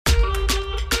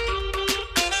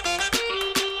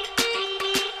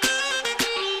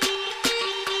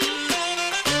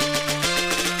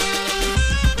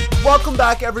Welcome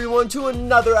back, everyone, to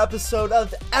another episode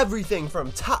of Everything from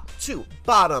Top to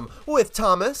Bottom with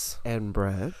Thomas and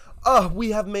Brett.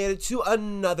 We have made it to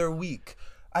another week.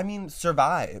 I mean,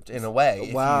 survived in a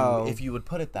way. Wow. If you would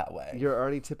put it that way. You're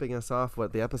already tipping us off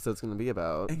what the episode's going to be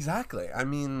about. Exactly. I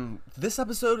mean, this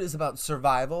episode is about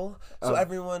survival. So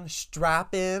everyone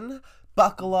strap in,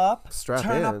 buckle up,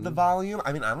 turn up the volume.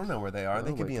 I mean, I don't know where they are.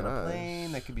 They could be in a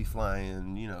plane. They could be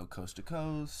flying, coast to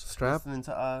coast, listening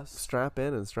to us. Strap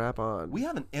in and strap on. We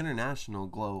have an international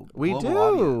global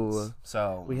audience.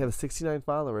 So we have 69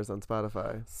 followers on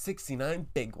Spotify. 69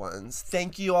 big ones.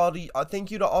 Thank you all to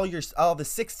all the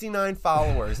 69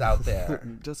 followers out there.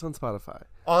 Just on Spotify.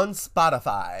 On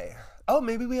Spotify. Oh,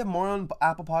 maybe we have more on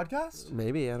Apple Podcasts?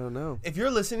 Maybe, I don't know. If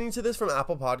you're listening to this from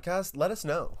Apple Podcasts, let us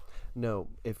know. No,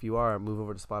 if you are, move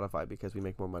over to Spotify because we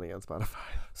make more money on Spotify.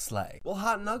 Slay. Well,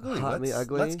 hot and ugly.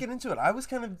 Ugly. Let's get into it. I was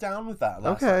kind of down with that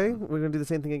last Okay, time. we're going to do the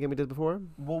same thing again we did before?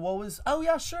 Well, oh,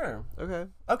 yeah, sure.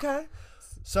 Okay.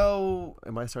 So.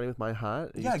 Am I starting with my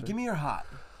hot? Yeah, give me your hot.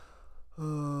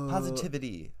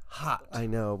 Positivity. Hot. I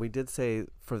know. We did say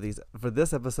for this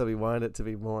episode we wanted it to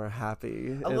be more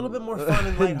happy. A little bit more fun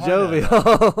and lighthearted.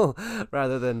 Jovial.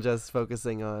 Rather than just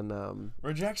focusing on...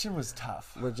 rejection was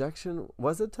tough. Rejection?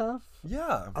 Was it tough?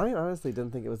 Yeah. I honestly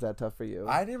didn't think it was that tough for you.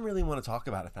 I didn't really want to talk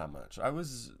about it that much.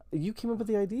 You came up with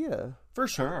the idea. For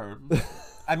sure.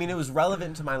 I mean, it was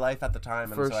relevant to my life at the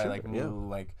time. And I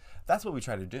knew, that's what we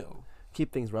try to do.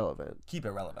 Keep things relevant. Keep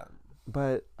it relevant.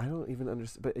 But I don't even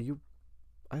understand. But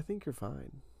I think you're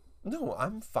fine. No,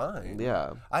 I'm fine.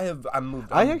 Yeah. I'm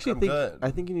moved on. I actually think good.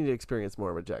 I think you need to experience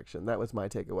more rejection. That was my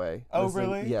takeaway. Oh,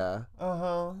 really? Yeah.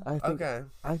 Uh-huh.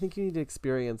 I think you need to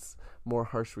experience more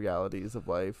harsh realities of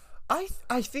life.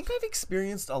 I think I've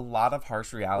experienced a lot of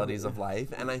harsh realities of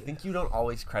life, and I think you don't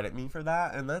always credit me for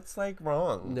that, and that's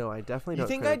wrong. No, I definitely don't. You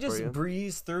think I just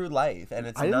breeze through life, and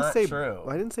it's not true.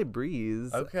 I didn't say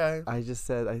breeze. Okay. I just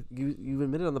said you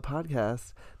admitted on the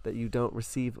podcast that you don't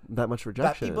receive that much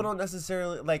rejection. That people don't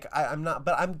necessarily I'm not,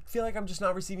 but I feel like I'm just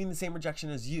not receiving the same rejection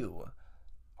as you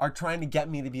are trying to get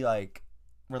me to be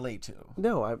relate to.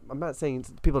 No, I'm not saying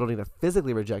people don't need to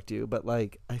physically reject you, but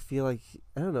I feel like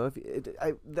I don't know if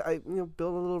I build a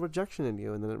little rejection in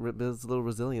you, and then it builds a little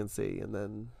resiliency, and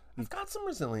then I've got some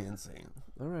resiliency.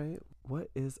 All right, what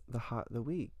is the hot of the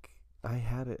week? I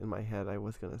had it in my head. I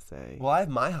was gonna say. Well, I have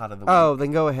my hot of the week. Oh,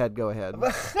 then go ahead.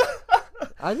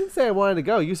 I didn't say I wanted to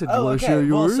go. You said you want to share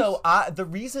yours. Well, so the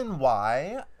reason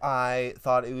why I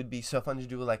thought it would be so fun to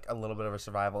do a little bit of a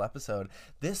survival episode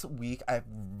this week, I've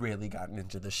really gotten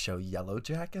into the show Yellow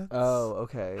Jackets. Oh,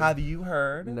 okay. Have you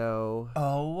heard? No.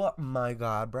 Oh my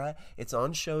God, Brett! It's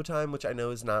on Showtime, which I know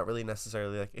is not really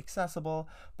necessarily accessible,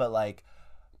 but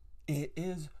it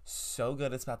is so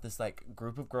good. It's about this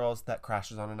group of girls that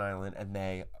crashes on an island, and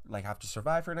they have to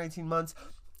survive for 19 months.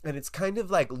 And it's kind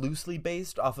of loosely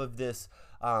based off of this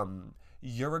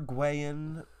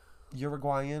Uruguayan,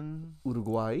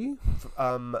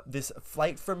 this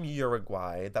flight from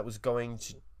Uruguay that was going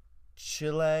to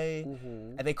Chile,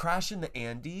 and they crashed in the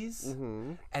Andes,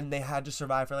 and they had to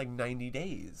survive for 90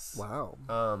 days. Wow.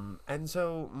 And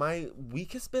so my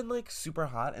week has been super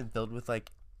hot and filled with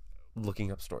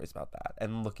looking up stories about that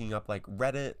and looking up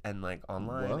Reddit and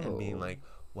online. Whoa. And being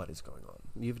what is going on?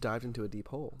 You've dived into a deep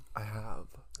hole. I have.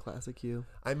 Classic you.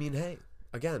 I mean, hey,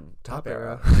 again, top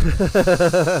era.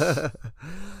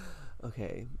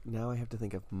 Okay, now I have to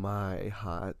think of my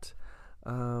hot.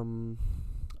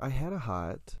 I had a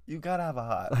hot. You gotta have a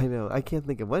hot. I know. I can't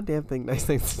think of one damn nice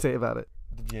thing to say about it.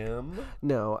 The gym?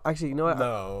 No. Actually, you know what?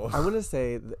 No. I'm going to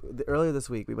say earlier this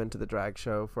week we went to the drag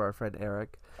show for our friend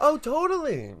Eric. Oh,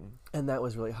 totally. And that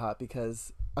was really hot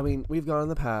because, we've gone in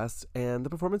the past and the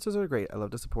performances are great. I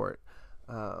love to support.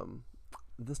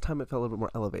 This time it felt a little bit more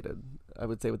elevated, I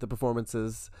would say, with the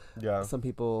performances. Yeah. Some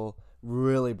people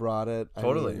really brought it.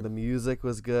 Totally. The music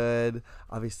was good.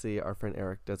 Obviously, our friend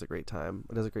Eric does a great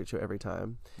show every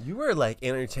time. You were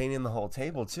entertaining the whole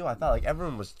table too. I thought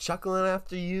everyone was chuckling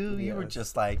after you. Yes. You were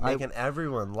just making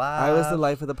everyone laugh. I was the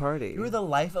life of the party. You were the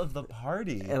life of the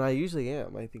party. And I usually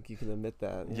am. I think you can admit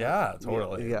that. Yeah,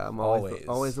 totally. Yeah, I'm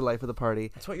always the life of the party.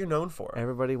 That's what you're known for.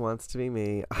 Everybody wants to be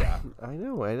me. Yeah. I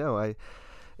know.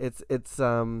 It's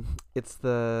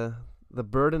the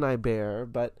burden I bear,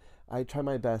 but I try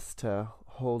my best to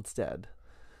hold stead.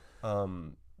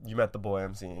 You met the boy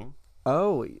I'm seeing.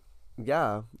 Oh,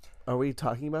 yeah. Are we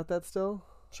talking about that still?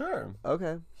 Sure.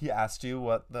 Okay. He asked you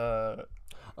what the...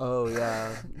 Oh,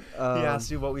 yeah. He asked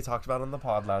you what we talked about on the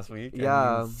pod last week.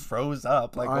 Yeah. And you froze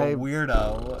up a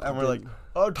weirdo. And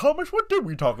we're Thomas, what did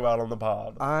we talk about on the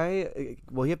pod?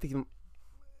 Well, you have to...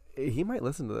 He might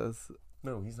listen to this.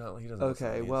 No, he's not. He doesn't.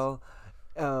 Okay, well,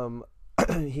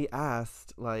 he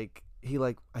asked like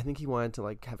I think he wanted to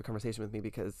like have a conversation with me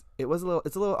because it's a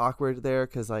little awkward there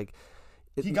because like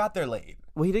he got there late.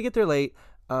 Well, he did get there late,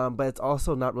 but it's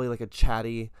also not really like a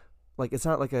chatty, like it's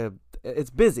not like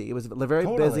it's busy. It was very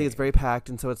busy. It's very packed,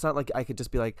 and so it's not like I could just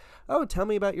be like, oh, tell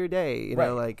me about your day, you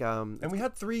know, like And we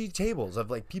had 3 tables of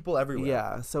like people everywhere.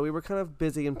 Yeah, so we were kind of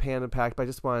busy and packed, but I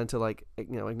just wanted to like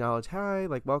acknowledge, hi,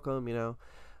 like welcome,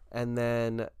 and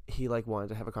then he like wanted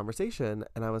to have a conversation,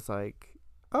 and I was like,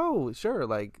 oh, sure,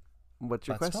 like what's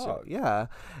your question? Talk. Yeah,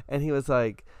 and he was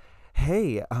like,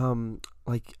 hey,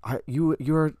 like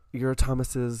you're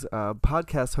Thomas's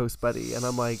podcast host buddy, and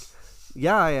I'm like,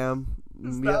 yeah, I am.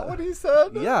 Is that what he said?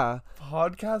 Yeah,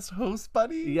 podcast host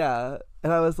buddy. Yeah,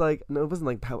 and I was like, no, it wasn't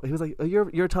like. He was like, oh,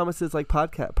 you're Thomas's like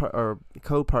podcast or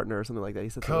co-partner or something like that. He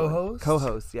said co-host.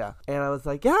 Co-host, yeah. And I was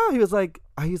like, yeah. He was like,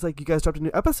 you guys dropped a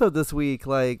new episode this week.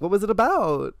 Like, what was it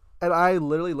about? And I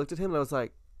literally looked at him and I was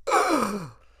like, I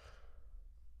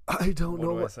don't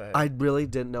know what. I really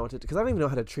didn't know what to do because I don't even know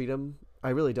how to treat him.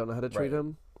 I really don't know how to treat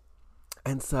him.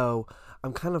 And so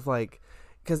I'm kind of like,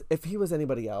 because if he was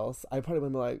anybody else, I probably would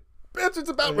have been like, bitch, it's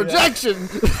about rejection.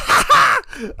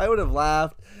 I would have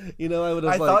laughed. I would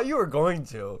have. I thought you were going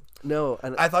to. No,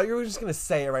 and I thought you were just gonna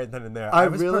say it right then and there. I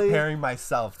was preparing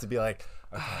myself to be like,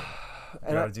 okay,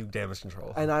 I gotta do damage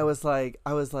control. And I was like,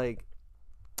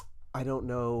 I don't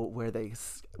know where they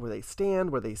stand,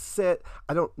 where they sit.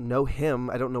 I don't know him.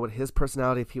 I don't know what his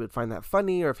personality, if he would find that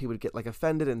funny or if he would get like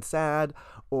offended and sad,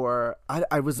 or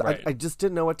I just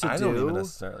didn't know what to do. I don't even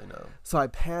necessarily know. So I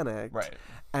panicked. Right.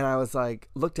 And I was like,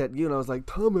 looked at you and I was like,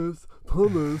 Thomas.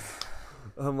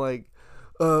 I'm like,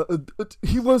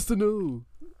 he wants to know,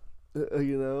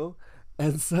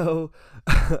 And so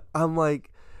I'm like,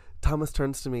 Thomas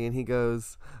turns to me and he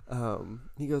goes,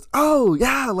 oh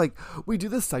yeah, like we do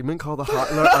this segment called the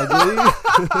Hot and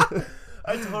Ugly.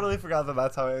 I totally forgot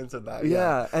that's how I answered that.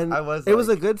 Yeah, and it was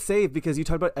a good save because you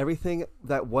talked about everything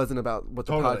that wasn't about what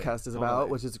the podcast is about,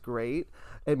 which is great.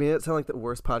 It made it sound like the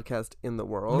worst podcast in the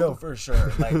world. No, for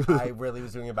sure. Like, I really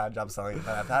was doing a bad job selling it.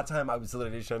 But at that time, I was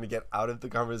literally trying to get out of the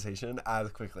conversation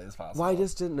as quickly as possible. Well, I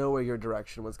just didn't know where your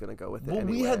direction was going to go with it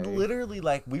anyway. We had literally,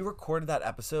 like, we recorded that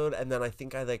episode, and then I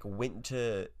think I, like, went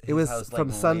to his house, like,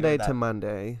 from Sunday to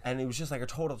Monday. And it was just, like, a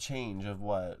total change of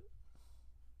what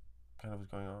kind of was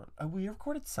going on. Oh, we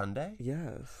recorded Sunday?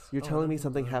 Yes. You're telling me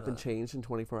something happened, changed in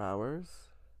 24 hours?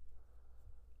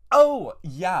 Oh,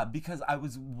 yeah, because I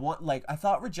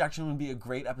thought Rejection would be a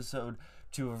great episode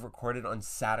to have recorded on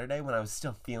Saturday when I was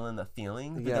still feeling the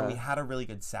feeling. But then we had a really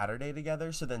good Saturday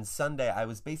together. So then Sunday, I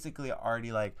was basically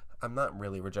already like, I'm not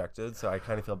really rejected, so I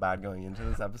kind of feel bad going into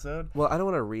this episode. Well, I don't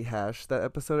want to rehash that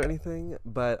episode or anything,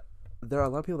 but there are a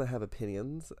lot of people that have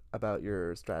opinions about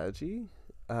your strategy.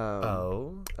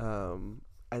 And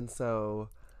so...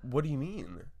 What do you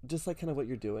mean? Just like kind of what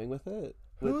you're doing with it.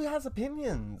 Who has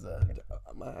opinions?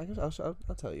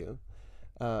 I'll tell you.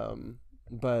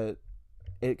 But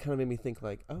it kind of made me think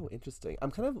like, oh, interesting.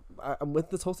 I'm with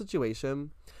this whole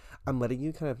situation. I'm letting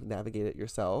you kind of navigate it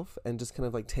yourself and just kind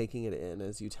of like taking it in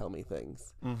as you tell me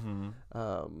things. Mm-hmm.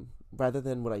 Rather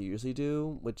than what I usually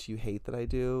do, which you hate that I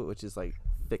do, which is like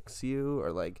fix you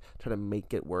or like try to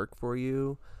make it work for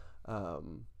you.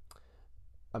 I'm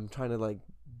trying to like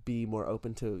be more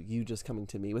open to you just coming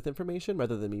to me with information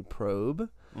rather than me probe.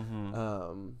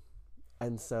 Mm-hmm.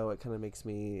 And so it kind of makes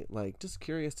me like just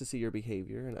curious to see your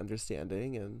behavior and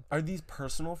understanding. And are these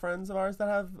personal friends of ours that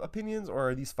have opinions, or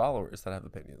are these followers that have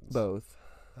opinions? Both.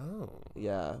 Oh.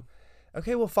 Yeah.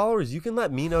 Okay, well, followers, you can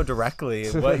let me know directly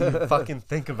what you fucking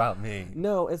think about me.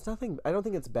 No, it's nothing. I don't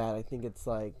think it's bad. I think it's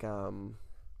like,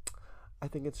 I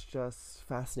think it's just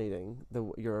fascinating,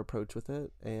 your approach with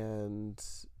it. And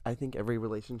I think every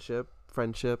relationship,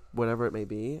 friendship, whatever it may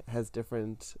be, has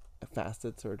different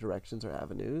facets or directions or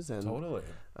avenues. And totally.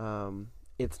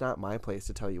 It's not my place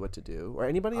to tell you what to do or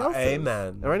anybody else's.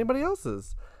 Amen. Or anybody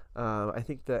else's. I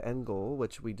think the end goal,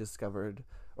 which we discovered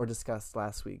or discussed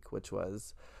last week, which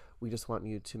was we just want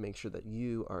you to make sure that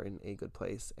you are in a good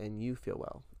place and you feel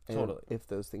well. And totally. If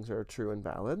those things are true and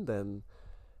valid, then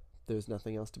there's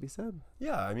nothing else to be said.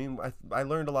 Yeah, I mean, I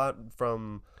learned a lot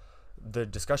from the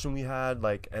discussion we had,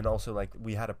 like, and also like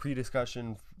we had a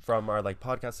pre-discussion from our like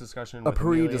podcast discussion. A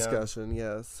pre-discussion,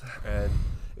 yes. And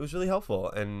it was really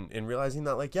helpful, and in realizing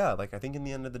that, like, yeah, like I think in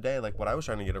the end of the day, like what I was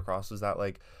trying to get across was that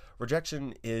like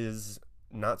rejection is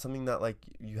not something that like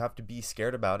you have to be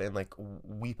scared about and like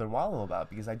weep and wallow about,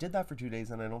 because I did that for 2 days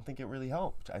and I don't think it really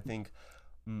helped. I think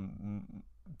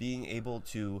being able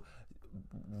to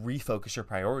refocus your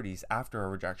priorities after a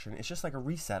rejection. It's just like a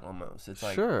reset almost. It's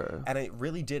like, sure. And it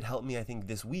really did help me. I think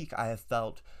this week I have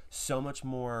felt so much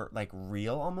more like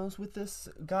real almost with this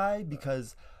guy,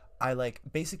 because I like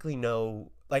basically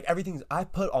know like everything's, I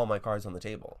put all my cards on the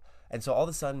table. And so all of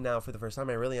a sudden now for the first time,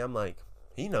 I really am like,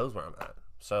 he knows where I'm at.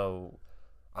 So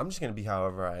I'm just going to be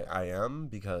however I am,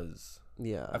 because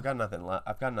I've got nothing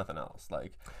I've got nothing else.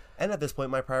 Like, and at this point,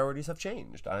 my priorities have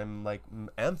changed. I'm like,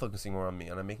 am focusing more on me,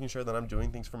 and I'm making sure that I'm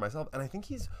doing things for myself. And I think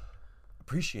he's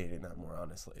appreciating that more,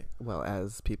 honestly. Well,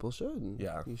 as people should.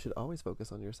 Yeah. You should always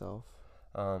focus on yourself.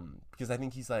 Because I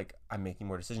think he's like, I'm making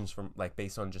more decisions from like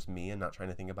based on just me and not trying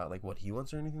to think about like what he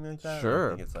wants or anything like that.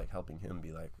 Sure. I think it's like helping him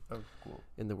be like, oh, cool.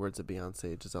 In the words of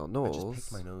Beyonce, Giselle Knowles, I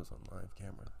just picked my nose on live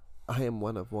camera. I am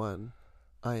one of one.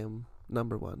 I am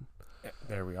number one. Yeah,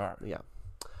 there we are. Yeah.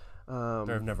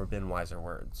 There have never been wiser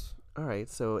words. All right.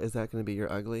 So is that going to be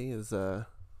your ugly? Is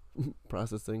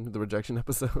processing the rejection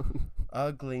episode?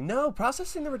 Ugly. No,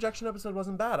 processing the rejection episode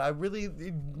wasn't bad. I really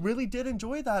did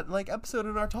enjoy that like episode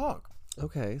in our talk.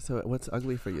 Okay. So what's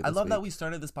ugly for you? I love week? that we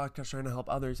started this podcast trying to help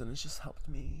others, and it's just helped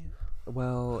me.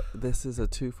 Well, this is a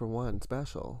 2-for-1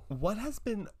 special. What has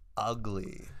been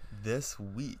ugly this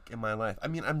week in my life? I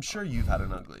mean, I'm sure you've had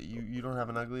an ugly. You don't have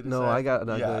an ugly to say? No, I got an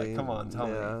ugly. Yeah, come on, tell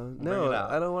me. No,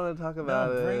 I don't want to talk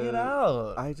about it. Bring it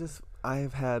out.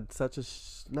 I've had such a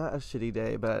not a shitty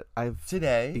day, but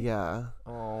today. Yeah.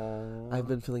 Oh. I've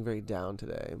been feeling very down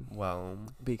today. Well,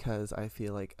 because I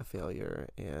feel like a failure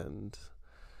and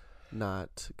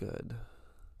not good.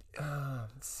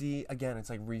 See, again, it's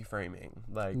like reframing.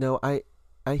 Like, no,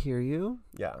 I hear you.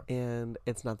 Yeah. And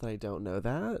it's not that I don't know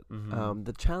that. Mm-hmm.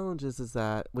 The challenge is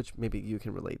that, which maybe you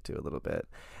can relate to a little bit,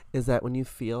 is that when you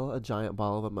feel a giant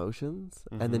ball of emotions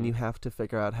and then you have to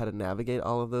figure out how to navigate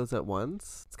all of those at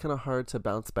once, it's kind of hard to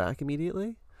bounce back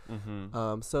immediately.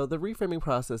 So the reframing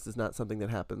process is not something that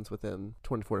happens within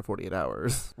 24 to 48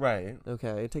 hours. Right.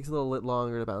 Okay. It takes a little bit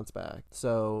longer to bounce back.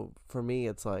 So for me,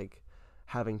 it's like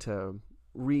having to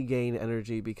regain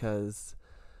energy because,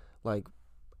 like,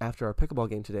 after our pickleball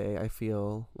game today, I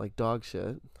feel like dog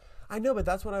shit. I know, but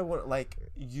that's what I want. Like,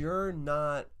 you're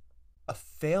not a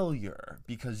failure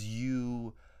because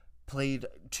you played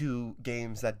 2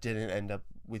 games that didn't end up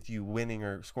with you winning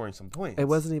or scoring some points. It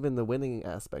wasn't even the winning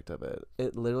aspect of it.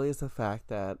 It literally is the fact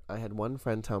that I had one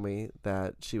friend tell me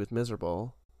that she was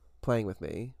miserable playing with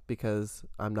me because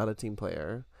I'm not a team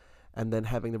player. And then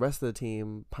having the rest of the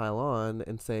team pile on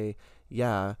and say,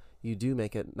 yeah, you do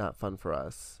make it not fun for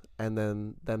us. And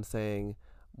then them saying,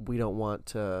 we don't want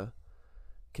to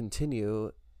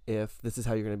continue if this is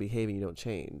how you're going to behave and you don't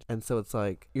change. And so it's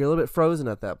like, you're a little bit frozen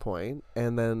at that point.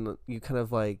 And then you kind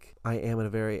of like,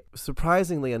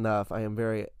 surprisingly enough, I am a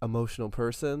very emotional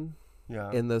person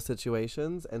in those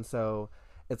situations. And so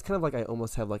it's kind of like I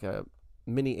almost have like a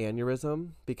mini aneurysm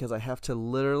because I have to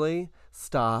literally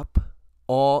stop.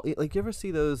 Like, you ever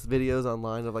see those videos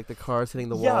online of like the cars hitting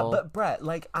the wall? Yeah, but Brett,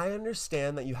 like, I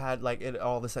understand that you had like it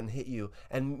all of a sudden hit you,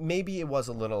 and maybe it was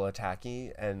a little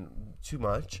attacky and too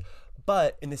much,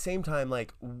 but in the same time,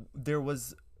 like, there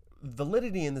was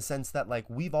validity in the sense that like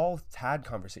we've all had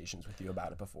conversations with you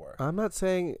about it before. I'm not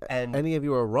saying any of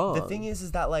you are wrong. The thing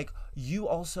is that like you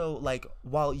also like,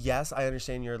 while yes, I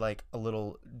understand you're like a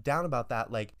little down about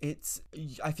that, like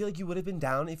I feel like you would have been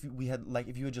down if you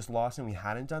had just lost and we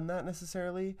hadn't done that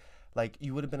necessarily. Like,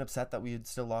 you would have been upset that we had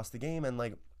still lost the game. And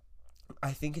like,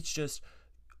 I think it's just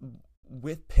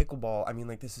with pickleball, I mean,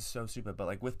 like, this is so stupid, but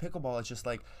like with pickleball, it's just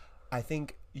like, I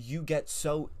think you get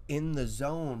so in the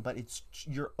zone, but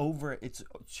you're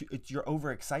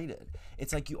overexcited.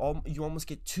 It's like you almost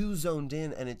get too zoned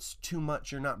in, and it's too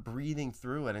much. You're not breathing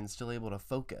through it and still able to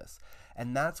focus.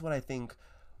 And that's what I think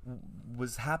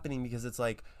was happening, because it's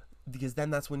like, because then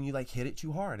that's when you like hit it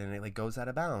too hard and it like goes out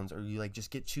of bounds, or you like just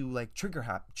get too like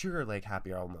trigger like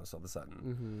happier almost all of a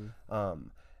sudden.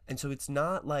 And so it's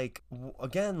not like,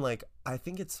 again, like, I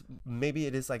think maybe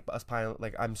it is like us piling,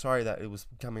 like, I'm sorry that it was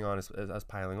coming on as us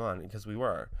piling on, because we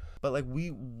were, but like,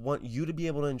 we want you to be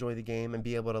able to enjoy the game and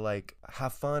be able to like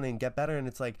have fun and get better. And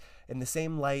it's like, in the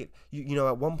same light, you know,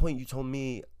 at one point you told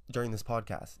me during this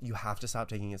podcast, you have to stop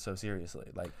taking it so seriously.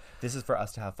 Like, this is for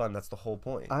us to have fun. That's the whole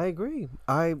point. I agree.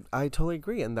 I totally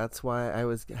agree. And that's why I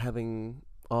was having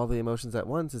all the emotions at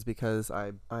once, is because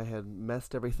I had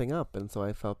messed everything up. And so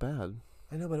I felt bad.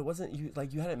 I know, but it wasn't you.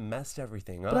 Like, you hadn't messed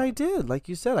everything up. But I did. Like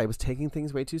you said, I was taking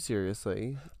things way too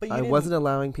seriously. But I wasn't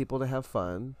allowing people to have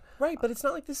fun. Right, but it's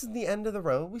not like this is the end of the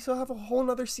road. We still have a whole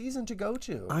nother season to go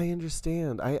to. I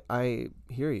understand. I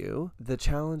hear you. The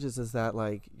challenge is that,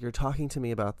 like, you're talking to me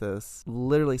about this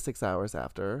literally 6 hours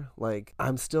after. Like,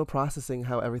 I'm still processing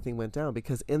how everything went down,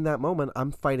 because in that moment,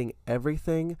 I'm fighting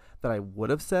everything that I would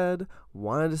have said,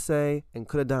 wanted to say, and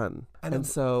could have done. And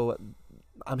so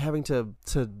I'm having to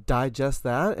digest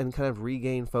that and kind of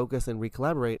regain focus and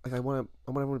recollaborate. Like, I want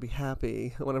everyone to be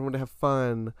happy. I want everyone to have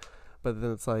fun. But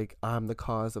then it's like, I'm the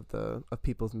cause of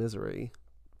people's misery,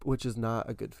 which is not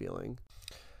a good feeling.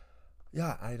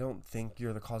 Yeah, I don't think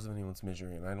you're the cause of anyone's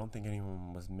misery, and I don't think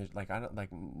anyone was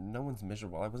no one's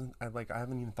miserable. I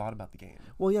haven't even thought about the game.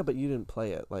 Well, yeah, but you didn't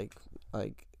play it. Like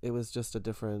it was just a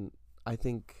different. I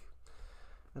think,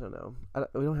 I don't know.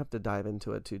 We don't have to dive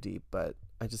into it too deep, but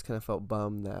I just kind of felt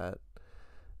bummed that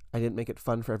I didn't make it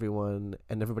fun for everyone,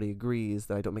 and everybody agrees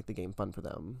that I don't make the game fun for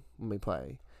them when we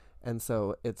play. And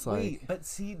so it's like... Wait, but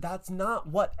see, that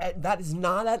is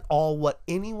not at all what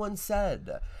anyone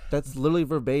said. That's literally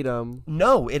verbatim.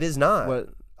 No, it is not. What?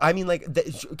 I mean, like,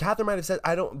 Catherine might have said,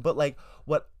 I don't, but like,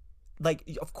 what... Like,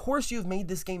 of course you've made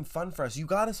this game fun for us. You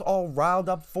got us all riled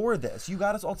up for this. You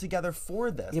got us all together for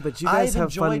this. Yeah, but you guys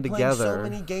have fun together. I've enjoyed playing so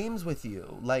many games with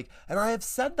you. Like, and I have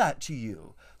said that to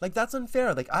you. Like, that's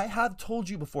unfair. Like, I have told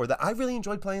you before that I really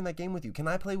enjoyed playing that game with you. Can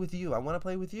I play with you? I want to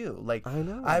play with you. Like, I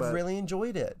know, I've really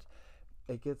enjoyed it.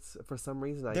 It gets, for some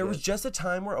reason, there was just a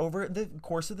time where over the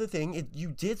course of the thing, you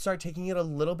did start taking it a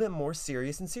little bit more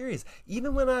serious and serious.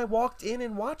 Even when I walked in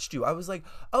and watched you, I was like,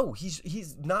 oh, he's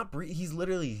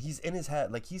in his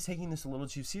head. Like, he's taking this a little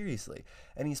too seriously.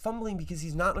 And he's fumbling because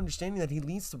he's not understanding that he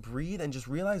needs to breathe and just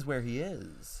realize where he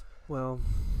is. Well,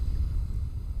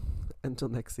 until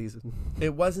next season.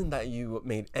 It wasn't that you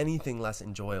made anything less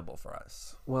enjoyable for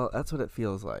us. Well, that's what it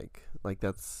feels like. Like,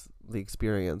 that's the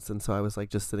experience. And so I was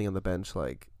like just sitting on the bench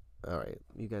like, all right,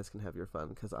 you guys can have your fun,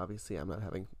 because obviously I'm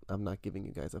not giving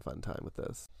you guys a fun time with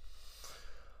this.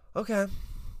 Okay,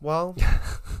 well,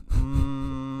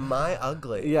 my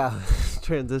ugly. Yeah,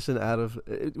 transition out of...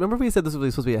 Remember we said this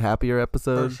was supposed to be a happier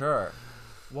episode? For sure.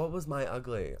 What was my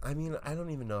ugly? I mean, I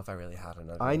don't even know if I really had an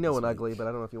ugly. I know an ugly, but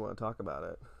I don't know if you want to talk about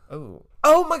it.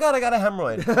 Oh my god, I got a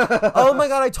hemorrhoid. Oh my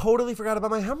god, I totally forgot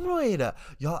about my hemorrhoid.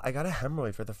 Y'all, I got a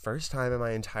hemorrhoid for the first time in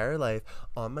my entire life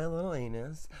on my little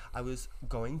anus. I was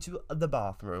going to the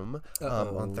bathroom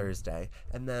on Thursday,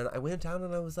 and then I went down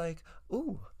and I was like,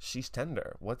 ooh, she's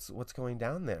tender. What's going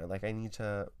down there? Like, I need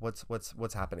to,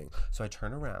 what's happening? So I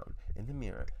turn around in the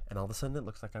mirror, and all of a sudden it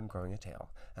looks like I'm growing a tail.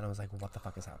 And I was like, what the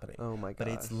fuck is happening? Oh my god. But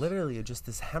it's literally just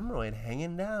this hemorrhoid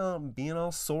hanging down, being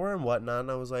all sore and whatnot.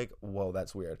 And I was like, whoa,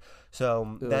 that's weird.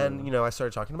 So then, I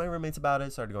started talking to my roommates about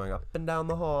it, started going up and down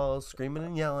the halls, screaming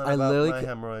and yelling about my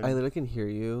hemorrhoid. I literally can hear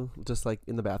you just like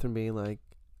in the bathroom being like,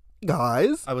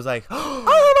 guys. I was like, oh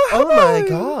my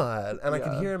god. And I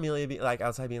could hear Amelia be like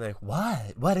outside being like,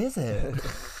 what is it?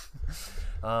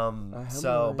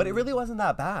 But it really wasn't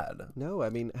that bad. No, I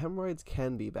mean, hemorrhoids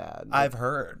can be bad. I've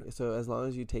heard. So as long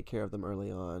as you take care of them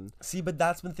early on. See, but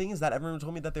that's the thing, is that everyone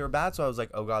told me that they were bad, so I was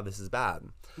like, oh god, this is bad.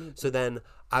 So then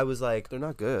I was like, they're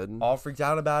not good. All freaked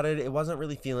out about it. It wasn't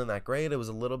really feeling that great. It was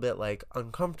a little bit like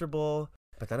uncomfortable.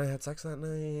 But then I had sex that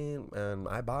night, and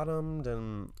I bottomed,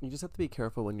 and... You just have to be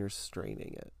careful when you're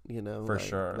straining it, For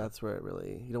sure. That's where it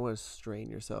really... You don't want to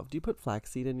strain yourself. Do you put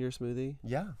flaxseed in your smoothie?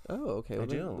 Yeah. Oh, okay. I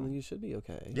do. Then you should be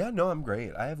okay. Yeah, no, I'm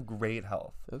great. I have great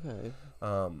health. Okay.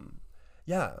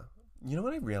 Yeah. You know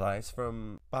what I realized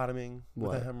from bottoming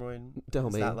with a hemorrhoid?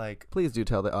 Tell me. That, like... Please do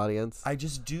tell the audience. I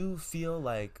just do feel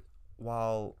like,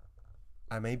 while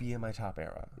I may be in my top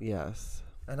era... Yes.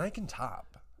 And I can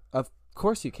top. Of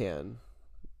course you can.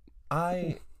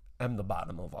 I am the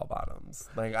bottom of all bottoms.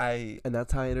 And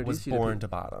that's how I introduced you to people. Was born to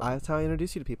bottom. That's how I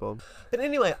introduced you to people. But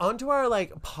anyway, on to our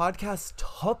podcast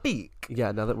topic.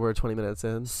 Yeah, now that we're 20 minutes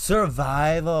in.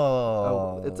 Survival.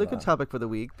 Oh, it's a good topic for the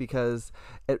week because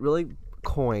it really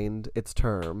coined its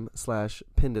term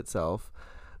 / pinned itself.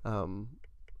 All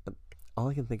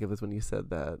I can think of is when you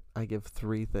said that I give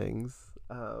 3 things.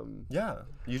 Yeah,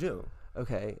 you do.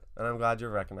 Okay. And I'm glad you're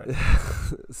recognizing.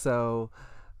 So,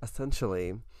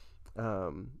 essentially...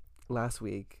 last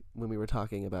week when we were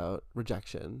talking about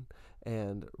rejection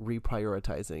and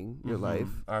reprioritizing your life,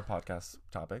 our podcast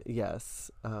topic,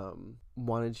 yes,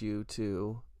 wanted you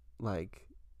to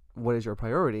what is your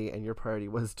priority, and your priority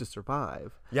was to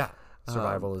survive. Yeah,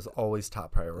 survival is always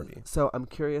top priority. So I'm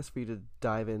curious for you to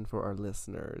dive in for our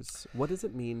listeners. What does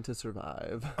it mean to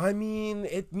survive? I mean,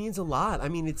 it means a lot. I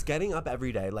mean, it's getting up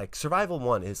every day. Like, survival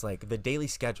 1 is like the daily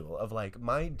schedule of like,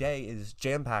 my day is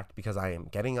jam-packed because I am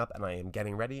getting up and I am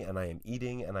getting ready and I am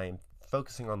eating and I am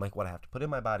focusing on like what I have to put in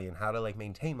my body and how to like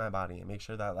maintain my body and make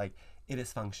sure that like it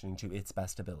is functioning to its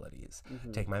best abilities.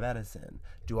 Take my medicine,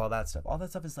 do all that stuff. All that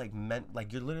stuff is like meant,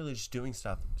 like you're literally just doing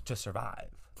stuff to survive.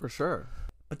 For sure.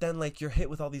 But then like you're hit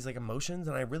with all these like emotions,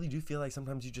 and I really do feel like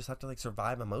sometimes you just have to like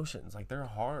survive emotions. Like they're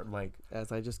hard. Like,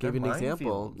 as I just gave you an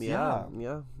example.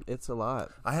 Yeah, it's a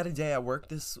lot. I had a day at work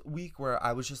this week where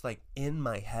I was just like in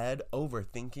my head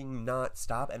overthinking not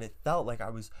stop, and it felt like I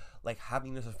was like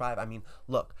having to survive. I mean,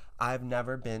 look, I've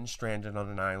never been stranded on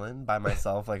an island by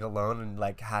myself, like alone, and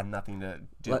like had nothing to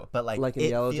do. But like in it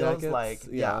Yellow feels Jackets? like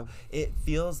it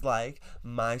feels like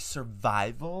my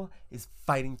survival is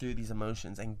fighting through these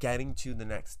emotions and getting to the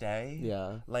next day.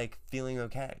 Yeah. Like feeling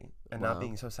okay and not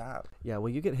being so sad. Yeah, well,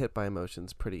 you get hit by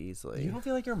emotions pretty easily. You don't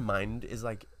feel like your mind is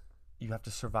like you have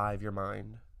to survive your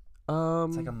mind?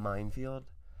 It's like a minefield.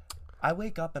 I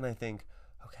wake up and I think,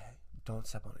 okay, don't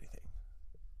step on anything.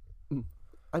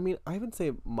 I mean, I would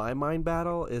say my mind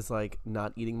battle is like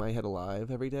not eating my head alive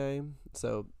every day.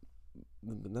 So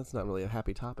that's not really a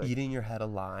happy topic. Eating your head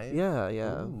alive?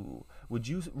 Yeah. Ooh. Would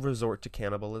you resort to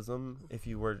cannibalism if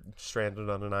you were stranded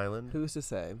on an island? Who's to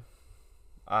say?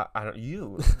 I don't.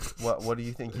 You. What do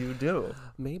you think you would do?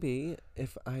 Maybe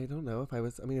if I don't know if I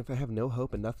was. I mean, if I have no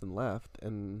hope and nothing left,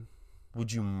 and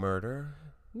would you murder?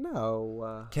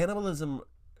 No. Cannibalism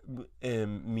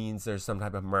means there's some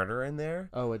type of murder in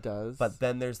there. Oh, it does. But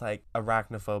then there's like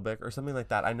arachnophobic or something like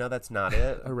that. I know that's not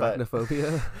it.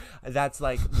 Arachnophobia. That's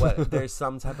like what there's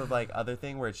some type of like other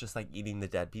thing where it's just like eating the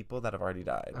dead people that have already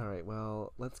died. All right.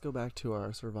 Well, let's go back to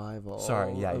our survival.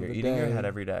 Sorry. Yeah, you're eating your head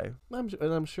every day.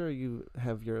 I'm sure you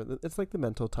have it's like the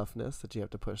mental toughness that you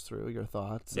have to push through, your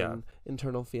thoughts and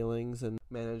internal feelings and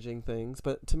managing things.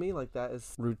 But to me, like that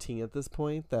is routine at this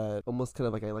point. That almost kind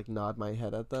of like I like nod my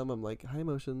head at them. I'm like, hi,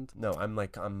 emotions. No, I'm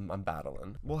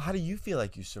battling. Well, how do you feel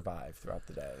like you survive throughout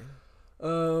the day?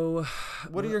 Oh,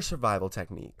 what are your survival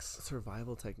techniques?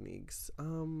 Survival techniques.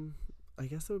 I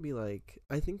guess it would be like,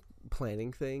 I think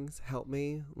planning things help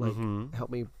me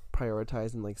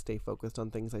prioritize and like stay focused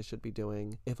on things I should be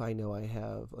doing. If I know I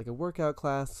have like a workout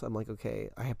class, I'm like, okay,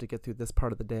 I have to get through this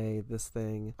part of the day, this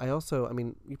thing. I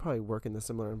mean, you probably work in a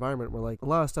similar environment where like a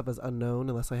lot of stuff is unknown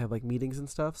unless I have like meetings and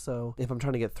stuff. So if I'm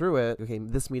trying to get through it, okay,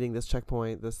 this meeting, this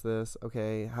checkpoint, this,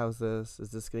 okay, how's this? Is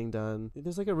this getting done?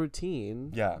 There's like a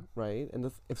routine. Yeah. Right? And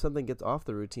if something gets off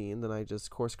the routine, then I just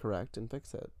course correct and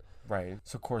fix it. Right.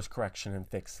 So course correction and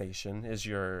fixation is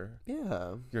your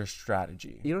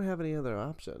strategy. You don't have any other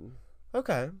option.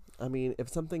 Okay. I mean,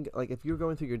 if you're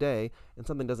going through your day and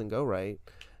something doesn't go right,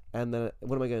 and then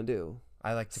what am I going to do?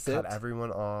 I like to cut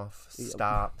everyone off,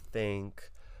 stop, think,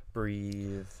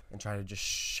 breathe, and try to just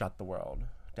shut the world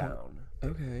down.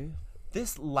 Okay.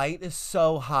 This light is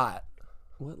so hot.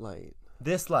 What light?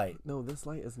 This light. No, this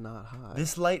light is not hot.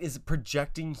 This light is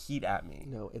projecting heat at me.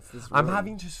 No, it's this room. I'm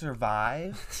having to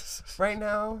survive right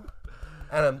now,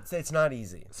 and it's not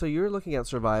easy. So you're looking at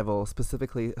survival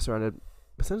specifically surrounded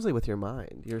essentially with your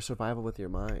mind, your survival with your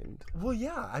mind. Well,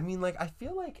 yeah. I mean, like, I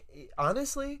feel like,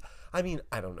 honestly, I mean,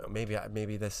 I don't know.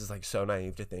 Maybe this is, like, so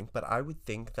naive to think, but I would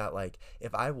think that, like,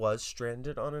 if I was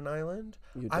stranded on an island,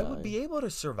 I would be able to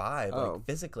survive, like,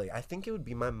 physically. I think it would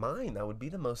be my mind that would be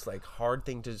the most, like, hard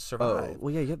thing to survive. Oh,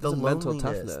 well, yeah, you have the mental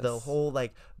toughness. The whole,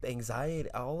 like, anxiety,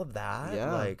 all of that.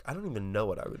 Yeah. Like, I don't even know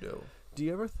what I would do. Do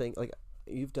you ever think, like,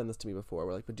 you've done this to me before,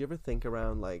 where, like, but do you ever think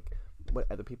around, like, what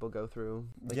other people go through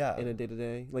in a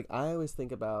day-to-day? Like, I always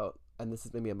think about, and this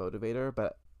is maybe a motivator,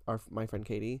 but my friend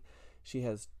Katie, she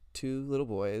has 2 little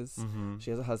boys. Mm-hmm. She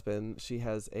has a husband. She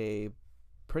has a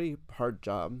pretty hard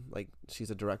job. Like, she's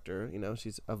a director,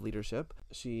 she's of leadership.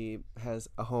 She has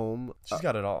a home. She's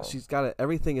got it all. She's got it.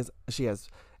 Everything she has.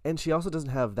 And she also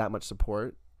doesn't have that much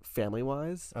support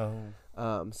family-wise.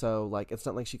 Oh. So, like, it's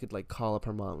not like she could, like, call up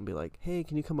her mom and be like, hey,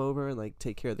 can you come over and, like,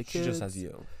 take care of the kids? She just has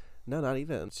you. No, not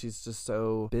even. She's just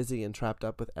so busy and trapped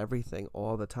up with everything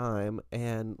all the time.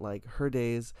 And like her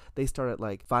days, they start at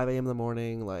like 5 a.m. in the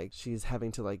morning. Like she's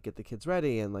having to like get the kids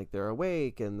ready and like they're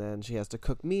awake. And then she has to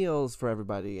cook meals for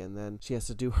everybody. And then she has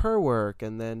to do her work.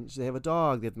 And then they have a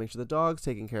dog. They have to make sure the dog's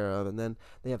taken care of. And then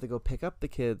they have to go pick up the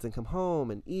kids and come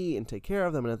home and eat and take care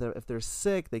of them. And if they're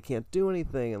sick, they can't do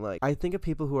anything. And like, I think of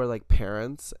people who are like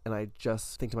parents and I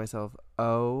just think to myself,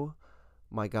 oh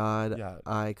my God,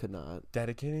 I could not.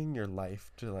 Dedicating your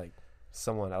life to like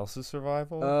someone else's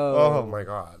survival? Oh my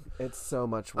God. It's so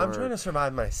much work. I'm trying to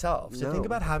survive myself. So think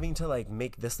about having to like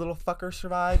make this little fucker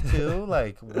survive too.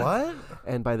 Like what?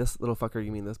 And by this little fucker,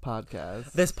 you mean this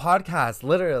podcast. This podcast,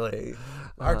 literally.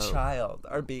 Our child,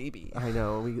 our baby. I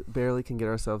know. We barely can get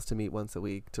ourselves to meet once a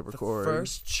week to record. The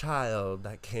first child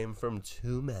that came from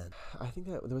 2 men. I think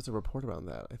that there was a report around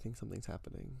that. I think something's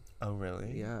happening. Oh,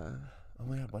 really? Yeah. Oh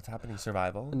my god, what's happening?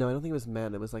 Survival? No, I don't think it was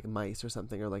men. It was like mice or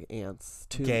something, or like ants.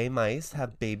 Gay mice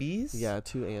have babies? Yeah,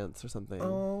 2 ants or something.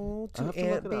 Oh, 2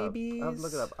 ant babies. I'll have to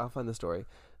look it up. I'll find the story.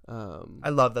 I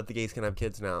love that the gays can have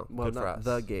kids now. Well, Good not for us.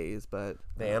 the gays, but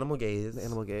the animal gays. The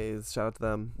animal gays. Shout out to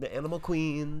them. The animal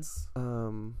queens.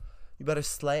 You better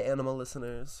slay, animal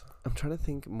listeners. I'm trying to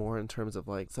think more in terms of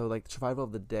like survival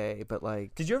of the day, but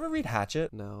like. Did you ever read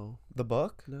Hatchet? No. The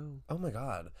book? No. Oh my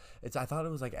god. I thought it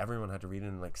was like everyone had to read it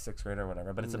in like 6th grade or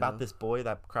whatever, but it's about this boy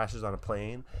that crashes on a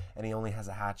plane and he only has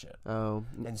a hatchet. Oh.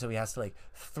 And so he has to like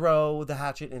throw the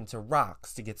hatchet into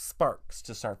rocks to get sparks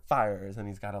to start fires, and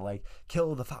he's got to like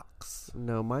kill the fox.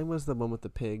 No, mine was the one with the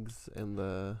pigs and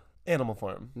the Animal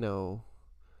Farm. No.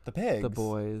 The pigs. The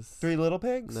boys. 3 Little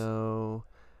Pigs? No.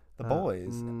 The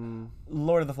boys.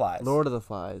 Lord of the Flies. Lord of the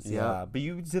Flies. Yeah. But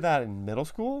you did that in middle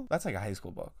school? That's like a high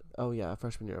school book. Oh yeah,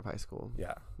 freshman year of high school.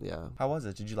 Yeah. Yeah. How was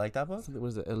it? Did you like that book? Something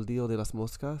was it? El Dio de las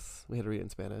Moscas. We had to read it in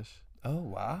Spanish. Oh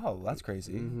wow, that's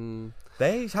crazy. Mm-hmm.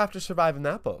 They have to survive in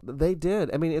that book. They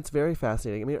did. I mean, it's very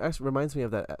fascinating. I mean, it actually reminds me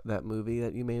of that movie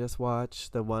that you made us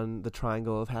watch, the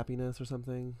Triangle of Happiness or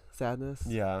something, Sadness.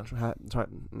 Yeah.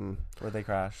 Where they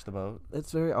crash the boat.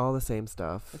 It's very all the same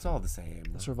stuff. It's all the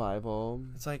same. Survival.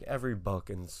 It's like every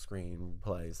book and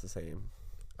screenplay is the same.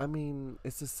 I mean,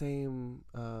 it's the same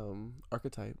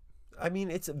archetype. I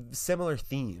mean, it's similar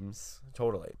themes.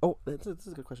 Totally. Oh, this is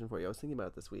a good question for you. I was thinking about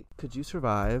it this week. Could you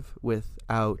survive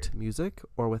without music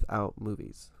or without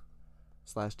movies? /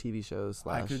 TV shows /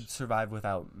 I could survive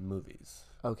without movies.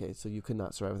 Okay, so you could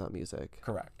not survive without music.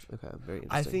 Correct. Okay, very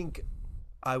interesting. I think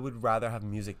I would rather have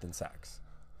music than sex.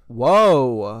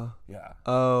 Whoa. Yeah.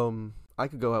 I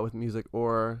could go out with music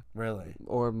or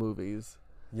movies.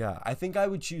 Yeah, I think I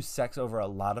would choose sex over a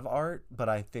lot of art, but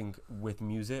I think with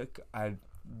music, I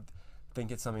think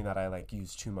it's something that I like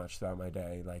use too much throughout my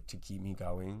day, like to keep me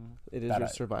going. It is your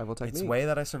survival technique. It's way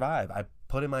that I survive. I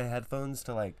put in my headphones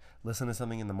to like listen to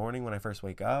something in the morning when I first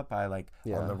wake up. I like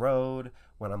on the road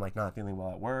when I'm like not feeling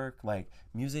well at work. Like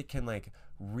music can like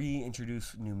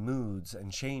reintroduce new moods and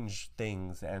change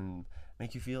things and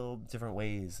make you feel different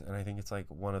ways. And I think it's like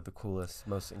one of the coolest,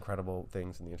 most incredible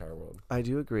things in the entire world. I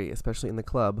do agree, especially in the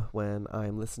club when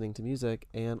I'm listening to music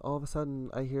and all of a sudden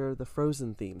I hear the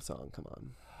Frozen theme song come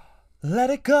on.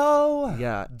 Let it go.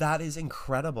 Yeah. That is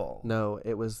incredible. No,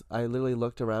 it was, I literally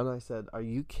looked around and I said, are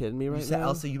you kidding me right now? You said,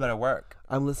 Elsa, you better work.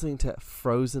 I'm listening to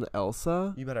Frozen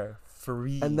Elsa. You better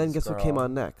freeze, and then guess girl. what came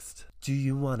on next? Do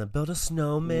you want to build a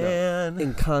snowman? No.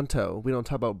 Encanto. We don't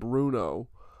talk about Bruno.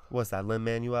 What's that,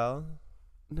 Lin-Manuel?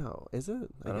 No, is it?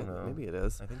 I don't know. Maybe it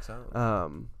is. I think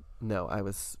so. No, I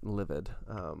was livid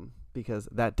because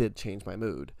that did change my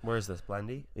mood. Where is this,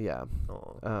 Blendy? Yeah.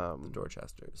 Oh, the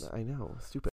Dorchesters. I know,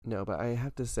 stupid. No, but I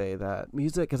have to say that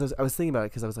music, because I was thinking about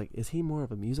it because I was like, is he more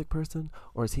of a music person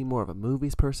or is he more of a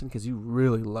movies person? Because you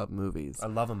really love movies. I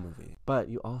love a movie. But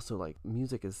you also like,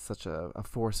 music is such a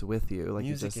force with you. Like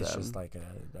music you just is just like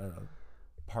a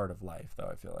part of life, though,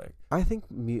 I feel like. I think,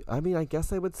 I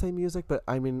guess I would say music, but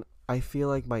I mean, I feel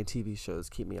like my TV shows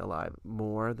keep me alive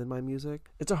more than my music.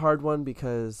 It's a hard one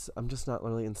because I'm just not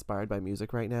really inspired by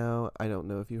music right now. I don't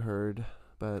know if you heard,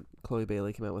 but Chloe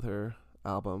Bailey came out with her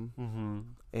album. Mm-hmm.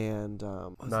 And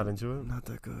not into it? Not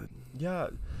that good. Yeah.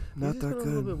 Not that good. A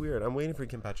little bit weird. I'm waiting for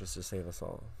Kim Petras to save us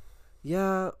all.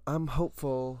 Yeah, I'm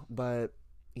hopeful, but,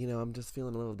 I'm just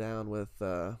feeling a little down with...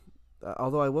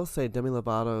 although I will say Demi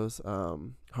Lovato's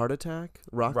Heart Attack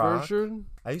rock version.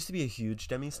 I used to be a huge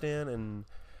Demi stan, and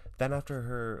then after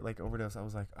her overdose, I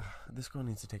was like, this girl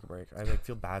needs to take a break. I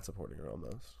feel bad supporting her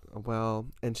almost. Well,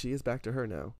 and she is back to her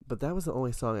now. But that was the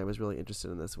only song I was really interested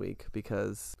in this week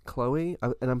because Chloe,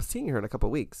 and I'm seeing her in a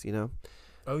couple weeks,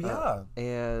 Oh yeah.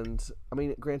 And I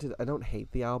mean, granted, I don't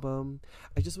hate the album.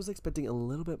 I just was expecting a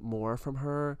little bit more from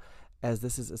her, as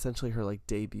this is essentially her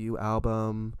debut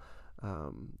album.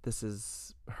 This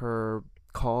is her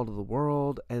call to the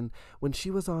world, and when she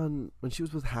was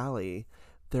with Halle,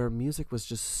 their music was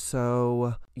just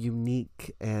so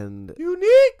unique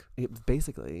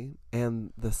basically,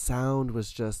 and the sound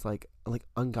was just like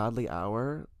Ungodly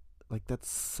Hour. That's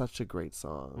such a great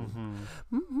song.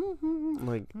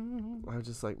 Mm-hmm. I was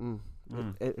just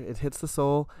it hits the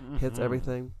soul, hits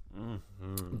everything.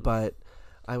 But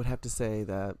I would have to say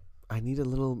that I need a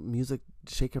little music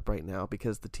shake-up right now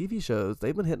because the TV shows,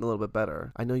 they've been hitting a little bit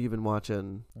better. I know you've been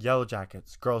watching... Yellow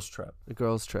Jackets, Girls Trip.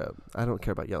 Girls Trip. I don't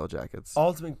care about Yellow Jackets.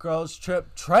 Ultimate Girls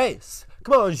Trip Trace.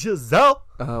 Come on, Giselle.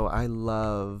 Oh, I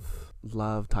love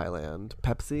Love Thailand.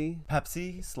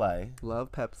 Pepsi, slay.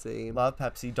 Love Pepsi. Love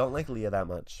Pepsi. Don't like Leah that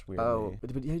much, weirdly. Oh,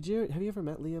 but have you ever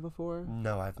met Leah before?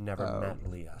 No, I've never met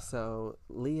Leah. So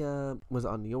Leah was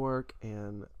on New York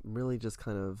and really just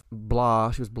kind of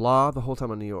blah. She was blah the whole time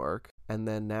on New York. And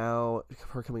then now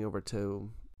her coming over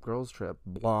to girls trip,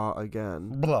 blah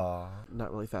again. Blah.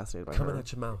 Not really fascinated by Coming her.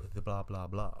 at your mouth with the blah, blah,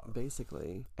 blah.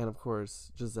 Basically. And of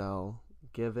course, Giselle.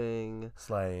 Giving,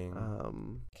 slaying,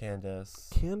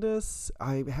 Candace,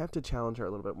 I have to challenge her a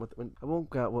little bit. I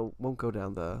won't go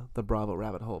down the Bravo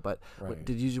rabbit hole. But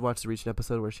did you watch the recent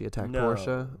episode where she attacked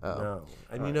Portia? No,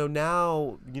 and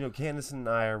now Candace and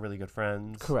I are really good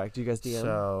friends. Correct. You guys DM.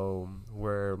 So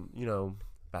we're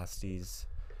besties,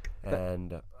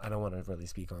 and I don't want to really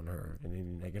speak on her in any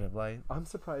negative light. I'm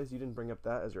surprised you didn't bring up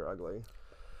that as you're ugly.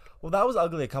 Well, that was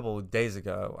ugly a couple of days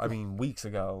ago. I mean, weeks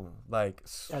ago. Like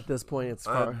at this point, it's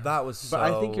far. That was so.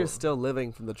 But I think you're still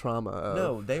living from the trauma.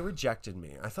 No, they rejected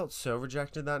me. I felt so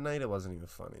rejected that night. It wasn't even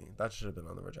funny. That should have been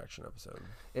on the rejection episode.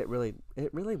 It really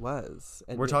was.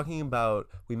 And we're talking about.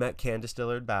 We met Candace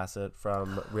Dillard Bassett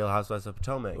from Real Housewives of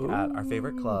Potomac at our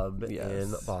favorite club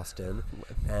in Boston.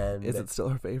 And is it still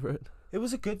her favorite? It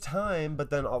was a good time, but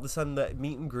then all of a sudden, the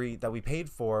meet and greet that we paid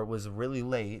for was really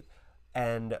late.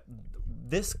 And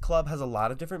this club has a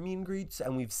lot of different meet and greets,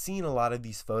 and we've seen a lot of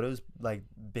these photos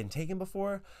been taken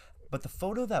before, but the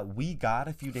photo that we got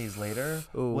a few days later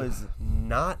was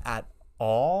not at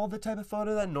all the type of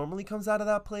photo that normally comes out of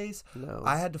that place. No.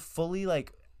 I had to fully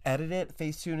edit it,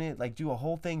 Facetune it, do a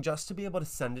whole thing just to be able to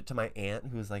send it to my aunt,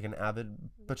 who's an avid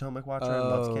Potomac watcher and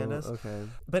loves Candace. Okay.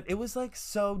 But it was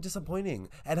so disappointing.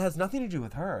 It has nothing to do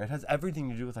with her. It has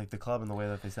everything to do with the club and the way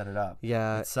that they set it up.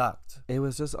 Yeah. It sucked. It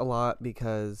was just a lot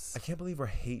because I can't believe we're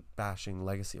hate bashing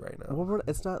Legacy right now. Well,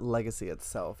 it's not Legacy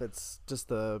itself. It's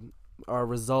just our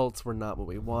results were not what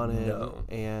we wanted. No.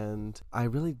 And I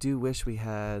really do wish we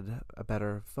had a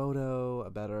better photo,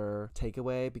 a better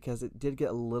takeaway, because it did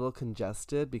get a little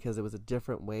congested because it was a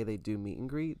different way they do meet and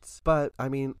greets. But I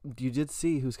mean, you did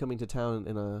see who's coming to town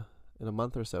in a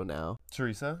month or so now.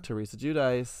 Teresa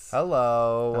Giudice.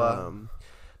 Hello.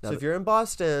 So if you're in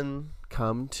Boston,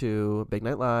 come to Big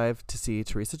Night Live to see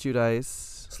Teresa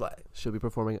Giudice. Slay. She'll be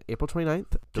performing April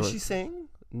 29th. Does she sing?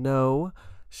 No.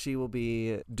 She will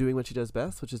be doing what she does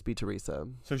best, which is be Teresa.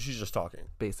 So she's just talking.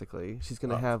 Basically. She's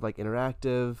going to have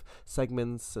interactive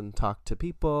segments and talk to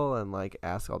people and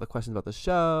ask all the questions about the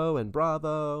show and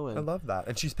Bravo. And I love that.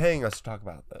 And she's paying us to talk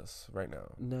about this right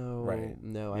now. No. Right.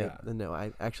 No, yeah.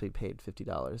 I actually paid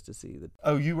 $50 to see the...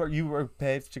 Oh, you were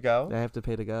paid to go? I have to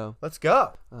pay to go. Let's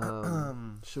go.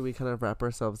 Should we kind of wrap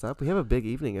ourselves up? We have a big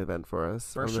evening event for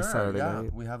us on this Saturday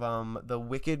night. We have the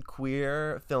Wicked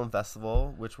Queer Film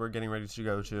Festival, which we're getting ready to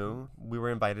go to. We were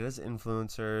invited as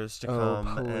influencers to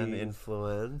come and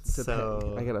influence.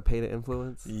 I gotta pay to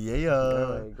influence? Yeah.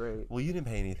 All right, great. Well, you didn't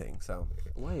pay anything, so.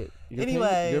 Wait.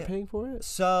 Anyway. You're paying for it?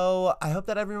 So, I hope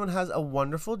that everyone has a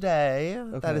wonderful day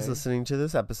that is listening to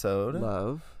this episode.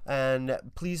 Love. And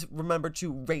please remember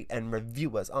to rate and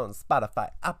review us on Spotify,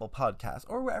 Apple Podcasts,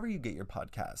 or wherever you get your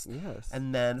podcasts. Yes.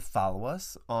 And then follow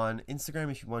us on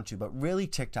Instagram if you want to, but really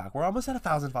TikTok. We're almost at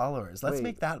 1,000 followers. Let's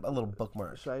make that a little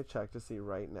bookmark. Should I check to see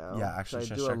right now? Yeah, actually,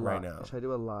 should I check right now? Should I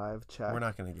do a live check? We're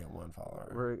not going to get one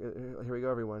follower. Here we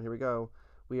go, everyone. Here we go.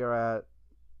 We are at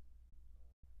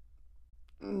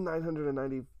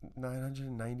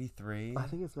 993. I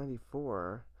think it's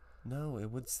 94. No, it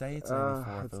would say it's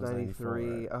 94. It's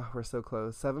 93. We're so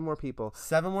close. 7 more people.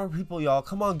 7 more people, y'all.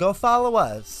 Come on, go follow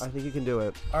us. I think you can do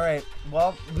it. All right.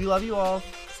 Well, we love you all.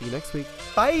 See you next week.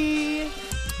 Bye.